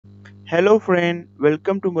Hello friend,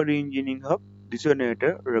 welcome to Marine Engineering Hub. This is your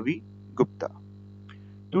narrator Ravi Gupta.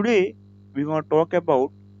 Today we want to talk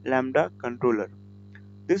about Lambda Controller.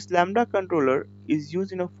 This Lambda Controller is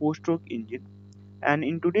used in a four-stroke engine, and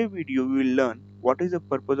in today's video we will learn what is the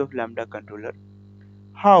purpose of Lambda Controller,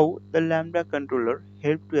 how the Lambda Controller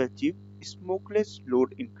helps to achieve smokeless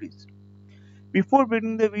load increase. Before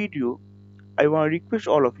beginning the video, I want to request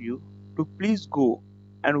all of you to please go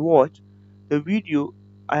and watch the video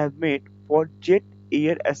I have made for jet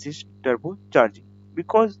air assist turbocharging,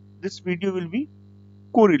 because this video will be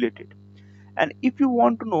correlated. And if you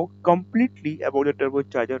want to know completely about the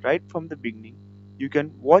turbocharger right from the beginning, you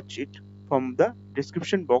can watch it from the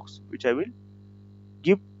description box, which I will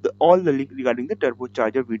give all the link regarding the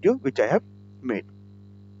turbocharger video which I have made.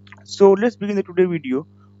 So let's begin the today video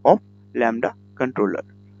of Lambda Controller.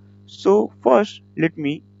 So first let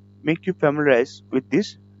me make you familiarize with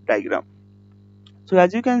this diagram. So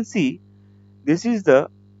as you can see, this is the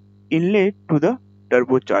inlet to the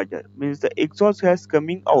turbocharger, means the exhaust gas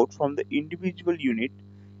coming out from the individual unit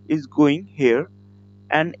is going here,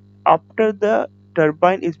 and after the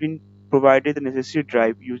turbine is being provided the necessary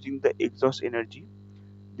drive using the exhaust energy,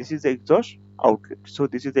 this is the exhaust outlet. So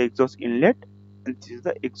this is the exhaust inlet and this is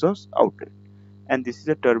the exhaust outlet, and this is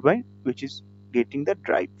the turbine which is getting the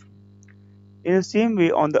drive. In the same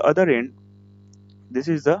way, on the other end, this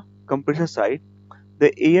is the compressor side.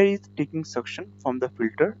 The air is taking suction from the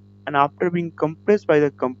filter, and after being compressed by the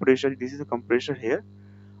compressor, this is the compressor here.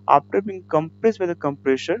 After being compressed by the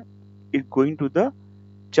compressor, it's going to the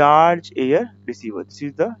charge air receiver. This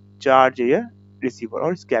is the charge air receiver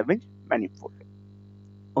or scavenge manifold.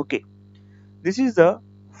 Okay, this is the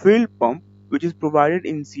fuel pump which is provided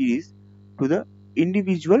in series to the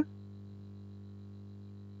individual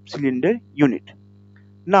cylinder unit.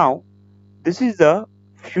 Now, this is the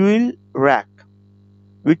fuel rack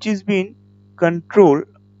which is being controlled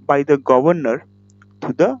by the governor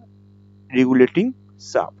to the regulating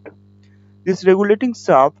shaft. This regulating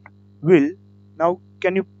shaft will, now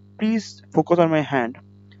can you please focus on my hand,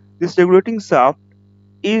 this regulating shaft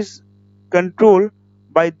is controlled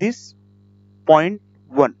by this point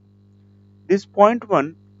 1. This point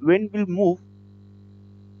 1 when will move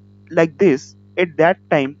like this, at that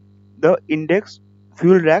time the index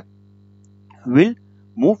fuel rack will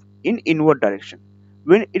move in inward direction.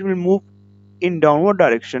 When it will move in downward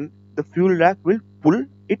direction, the fuel rack will pull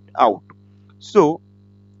it out. So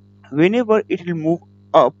whenever it will move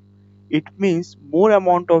up, it means more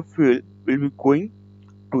amount of fuel will be going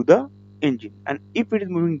to the engine, and if it is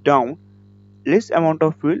moving down, less amount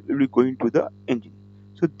of fuel will be going to the engine.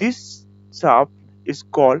 So this shaft is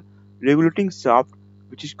called regulating shaft,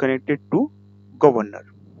 which is connected to governor.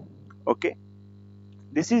 Okay,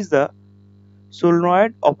 this is the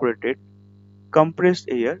solenoid operated compressed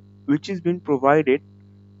air which is being provided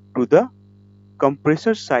to the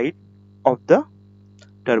compressor side of the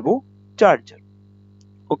turbocharger.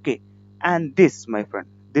 Okay, and this, my friend,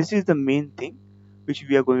 this is the main thing which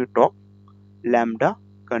we are going to talk, Lambda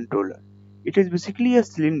Controller. It is basically a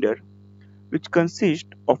cylinder which consists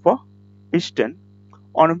of a piston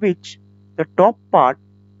on which the top part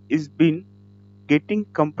is been getting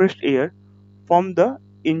compressed air from the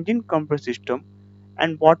engine compressor system,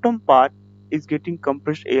 and bottom part is getting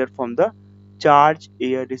compressed air from the charge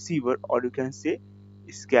air receiver, or you can say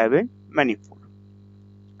scavenge manifold.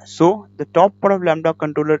 So the top part of Lambda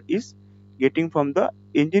Controller is getting from the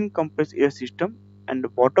engine compressed air system, and the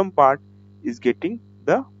bottom part is getting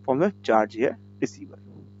the from the charge air receiver.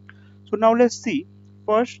 So now let's see.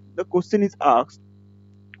 First the question is asked,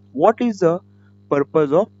 what is the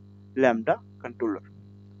purpose of Lambda Controller?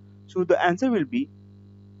 So the answer will be,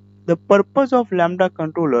 the purpose of Lambda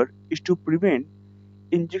Controller is to prevent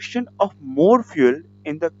injection of more fuel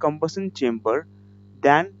in the combustion chamber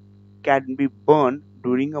than can be burned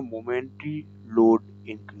during a momentary load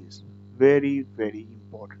increase. Very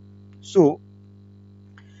important. So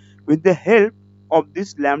with the help of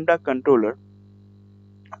this Lambda Controller,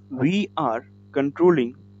 we are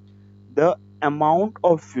controlling the amount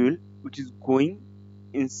of fuel which is going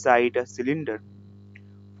inside a cylinder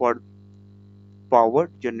for power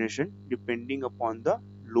generation depending upon the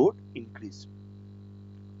load increase.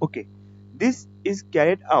 Okay, this is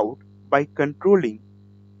carried out by controlling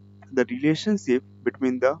the relationship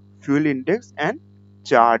between the fuel index and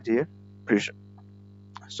charge air pressure.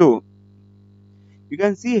 So you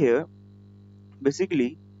can see here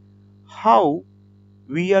basically how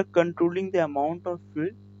we are controlling the amount of fuel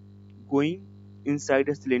going inside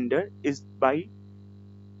a cylinder is by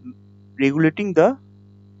regulating the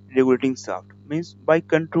regulating shaft. Means by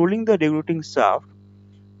controlling the regulating shaft,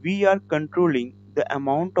 we are controlling the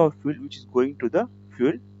amount of fuel which is going to the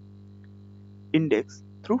fuel index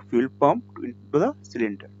through fuel pump into the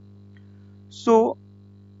cylinder. So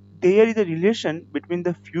there is a relation between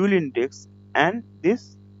the fuel index and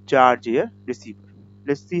this charge air receiver.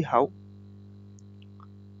 Let's see how.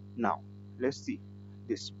 Now let's see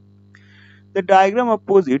this. The diagram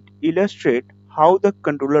opposite illustrates how the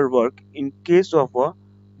controller works in case of a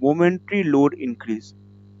momentary load increase.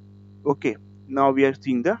 Okay, now we are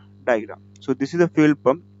seeing the diagram. So this is the fuel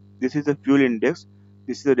pump, this is the fuel index,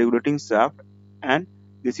 this is the regulating shaft, and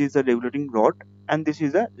this is the regulating rod, and this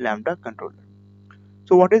is a lambda controller.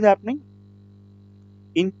 So what is happening?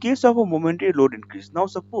 In case of a momentary load increase, now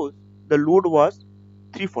suppose the load was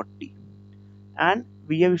 340 and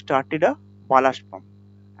we have started a ballast pump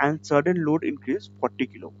and sudden load increase 40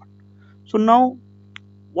 kilowatt. So now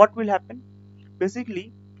what will happen?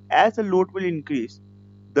 Basically, as the load will increase,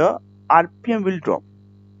 the RPM will drop.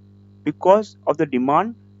 Because of the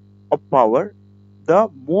demand of power, the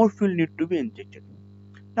more fuel need to be injected.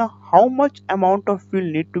 Now how much amount of fuel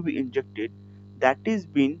need to be injected, that is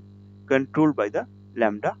being controlled by the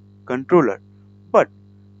lambda controller. But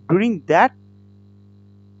during that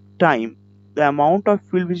time, the amount of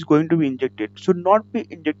fuel which is going to be injected should not be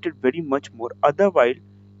injected very much more, otherwise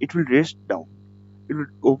it will race down, it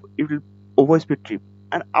will overspeed trip,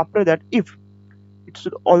 and after that, if it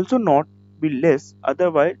should also not be less,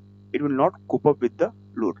 otherwise it will not cope up with the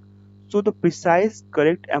load. So the precise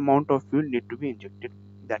correct amount of fuel need to be injected,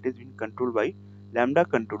 that is being controlled by lambda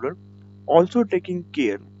controller, also taking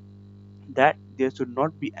care that there should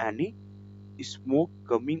not be any smoke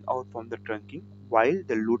coming out from the trunking while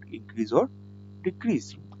the load increase or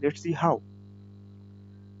decrease. Let's see how.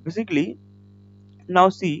 Basically, now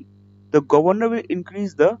see, the governor will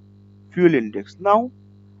increase the fuel index. Now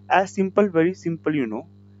as simple, very simple,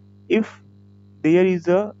 if there is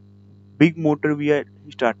a big motor we are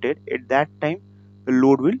started, at that time the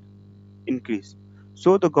load will increase.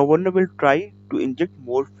 So the governor will try to inject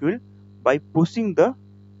more fuel by pushing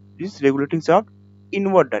this regulating shaft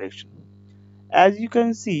inward direction. As you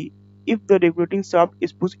can see, if the regulating shaft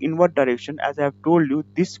is pushed inward direction, as I have told you,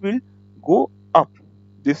 this will go up.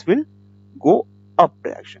 This will go up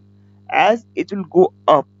direction. As it will go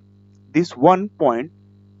up, this one point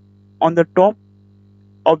on the top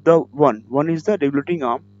of the one is the regulating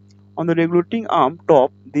arm. On the regulating arm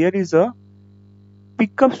top, there is a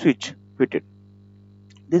pickup switch fitted.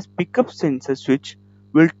 This pickup sensor switch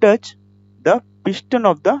will touch the piston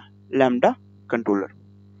of the lambda controller.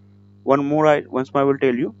 Once more I will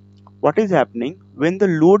tell you what is happening when the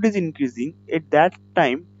load is increasing. At that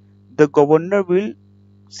time, the governor will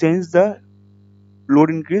sense the load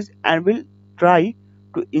increase and will try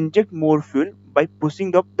to inject more fuel by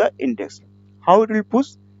pushing up the index. How it will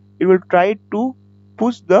push? It will try to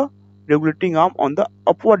push the regulating arm on the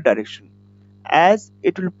upward direction. As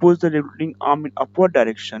it will push the regulating arm in upward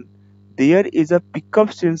direction, there is a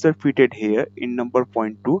pickup sensor fitted here in number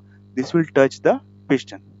 0.2. This will touch the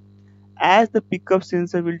piston. As the pickup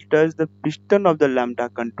sensor will touch the piston of the lambda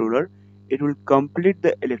controller, it will complete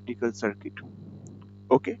the electrical circuit.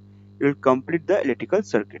 Okay, it will complete the electrical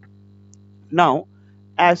circuit. Now,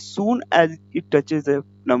 as soon as it touches the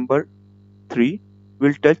number 3,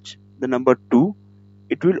 will touch the number 2,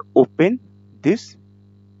 it will open this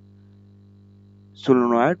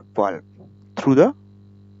solenoid valve through the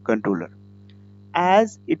controller.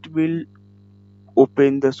 As it will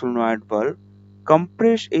open the solenoid valve,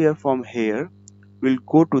 compressed air from here will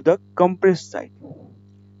go to the compressed side.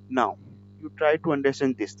 Now, you try to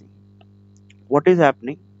understand this thing. What is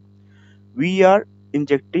happening? We are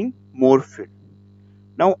injecting more fuel.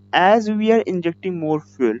 Now, as we are injecting more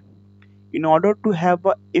fuel, in order to have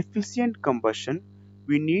an efficient combustion,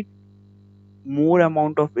 we need more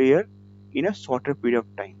amount of air in a shorter period of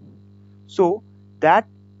time. So that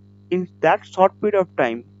in that short period of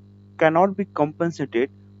time cannot be compensated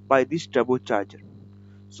by this turbocharger.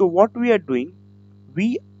 So what we are doing,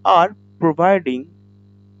 we are providing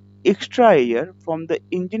extra air from the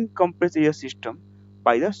engine compressed air system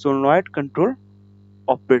by the solenoid control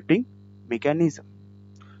operating mechanism,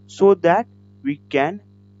 so that we can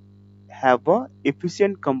have a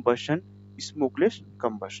efficient combustion, smokeless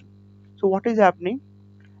combustion. So what is happening?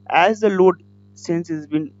 As the load sense has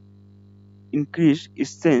been increased, is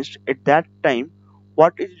sensed, at that time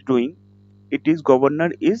what it is doing, it is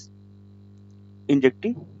governor is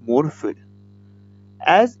injecting more fuel.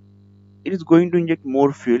 As it is going to inject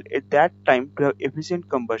more fuel, at that time, to have efficient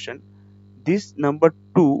combustion, this number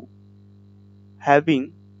 2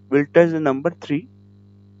 having will touch the number 3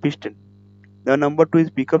 piston. The number 2 is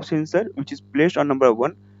pickup sensor, which is placed on number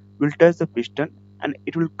 1, will touch the piston, and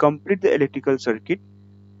it will complete the electrical circuit,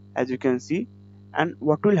 as you can see. And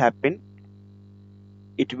what will happen,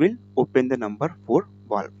 it will open the number 4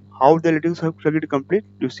 valve. How the electrical circuit complete,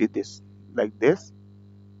 you see this, like this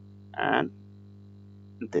and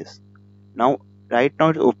this. Now right now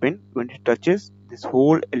it's open. When it touches, this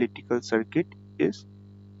whole electrical circuit is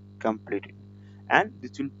completed, and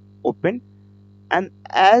this will open. And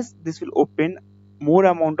as this will open, more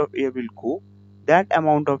amount of air will go. That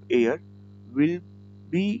amount of air will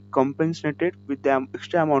be compensated with the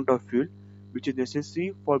extra amount of fuel which is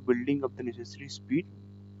necessary for building up the necessary speed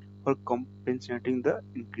for compensating the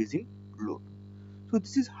increasing load. So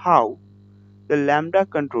this is how the Lambda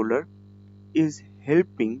controller is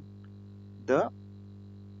helping the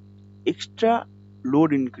extra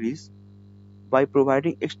load increase by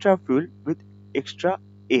providing extra fuel with extra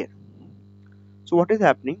air. So what is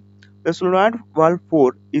happening? The solenoid valve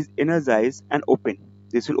 4 is energized and open.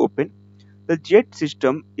 This will open. The jet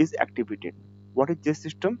system is activated. What is jet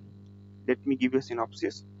system? Let me give you a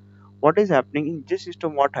synopsis. What is happening in jet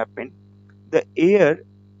system? What happened? The air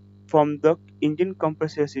from the engine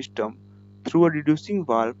compressor system through a reducing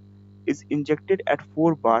valve is injected at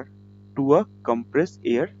 4 bar to a compressed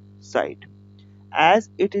air side. As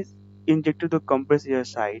it is injected to the compressed air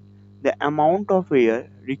side, the amount of air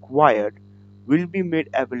required will be made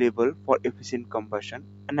available for efficient combustion,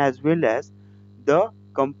 and as well as the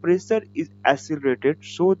compressor is accelerated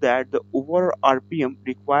so that the overall RPM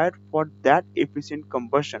required for that efficient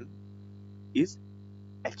combustion is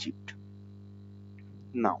achieved.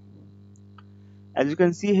 Now, as you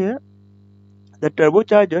can see here, the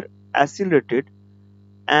turbocharger accelerated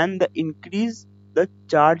and the increase the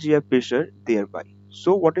charge air pressure thereby.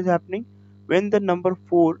 So what is happening? When the number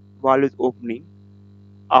 4 valve is opening,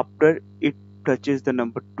 after it touches the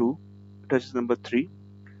number 2, touches number 3,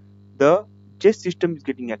 the jet system is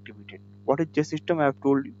getting activated. What is jet system? I have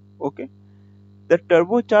told you. Okay, the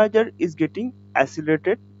turbocharger is getting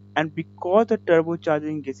accelerated, and because the turbocharger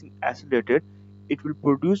is getting accelerated, it will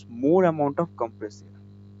produce more amount of compressed air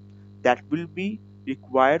that will be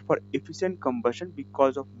required for efficient combustion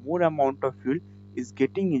because of more amount of fuel is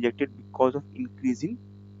getting injected because of increasing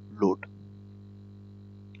load.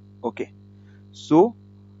 Okay, so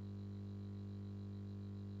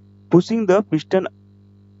pushing the piston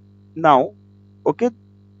now. Okay,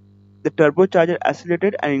 the turbocharger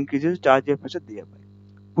accelerated and increases charge air pressure thereby,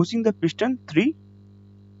 pushing the piston 3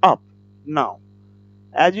 up. Now,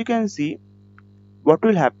 as you can see, what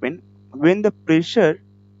will happen when the pressure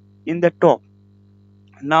in the top,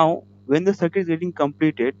 now when the circuit is getting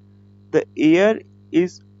completed, the air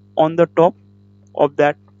is on the top of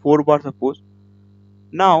that 4 bar suppose.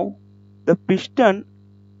 Now the piston,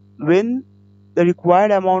 when the required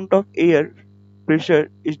amount of air pressure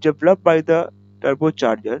is developed by the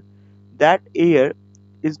turbocharger, that air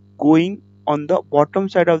is going on the bottom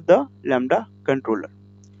side of the lambda controller.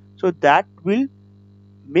 So that will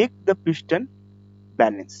make the piston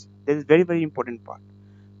balance. That is very important part.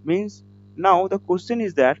 Means now the question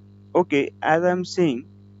is that, okay, as I am saying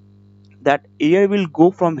that air will go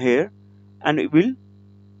from here and it will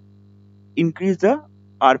increase the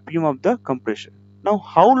RPM of the compressor. Now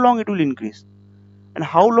how long it will increase and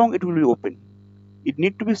how long it will be open? It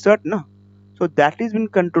need to be certain, no? So that is been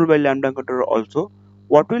controlled by lambda controller also.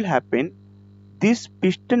 What will happen? This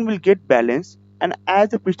piston will get balanced, and as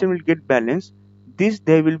the piston will get balanced,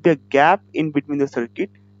 there will be a gap in between the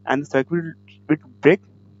circuit, and the circuit will break,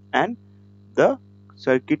 and the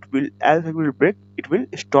circuit will, as the circuit will break, it will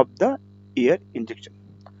stop the air injection.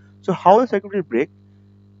 So how the circuit will break?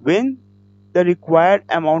 When the required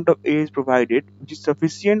amount of air is provided, which is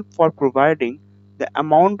sufficient for providing the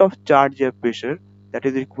amount of charge air pressure that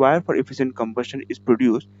is required for efficient combustion is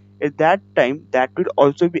produced, at that time that will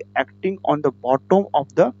also be acting on the bottom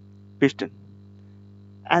of the piston,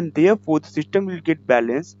 and therefore the system will get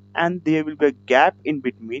balanced, and there will be a gap in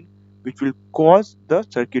between which will cause the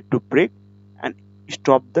circuit to break and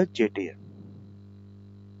stop the jet air.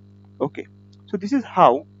 Okay, so this is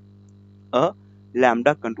how a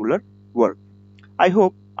lambda controller works. I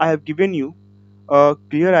hope I have given you a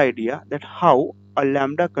clear idea that how a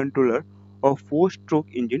lambda controller or 4-stroke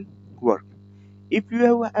engine work. If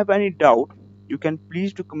you have any doubt, you can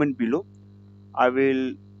please do comment below. I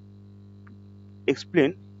will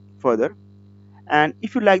explain further. And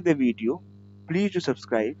if you like the video, please do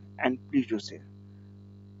subscribe and please do share.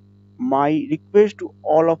 My request to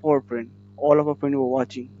all of our friends who are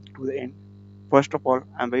watching to the end. First of all,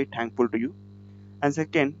 I am very thankful to you. And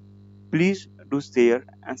second, please do share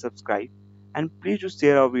and subscribe, and please do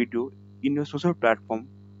share our video in your social platform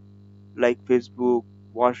like Facebook,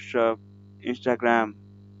 WhatsApp, Instagram,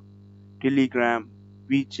 Telegram,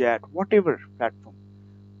 WeChat, whatever platform.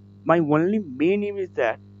 My only main aim is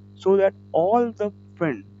that so that all the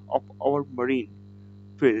friends of our marine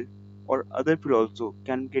field or other field also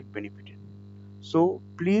can get benefited. So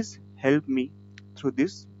please help me through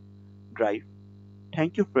this drive.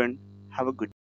 Thank you, friend. Have a good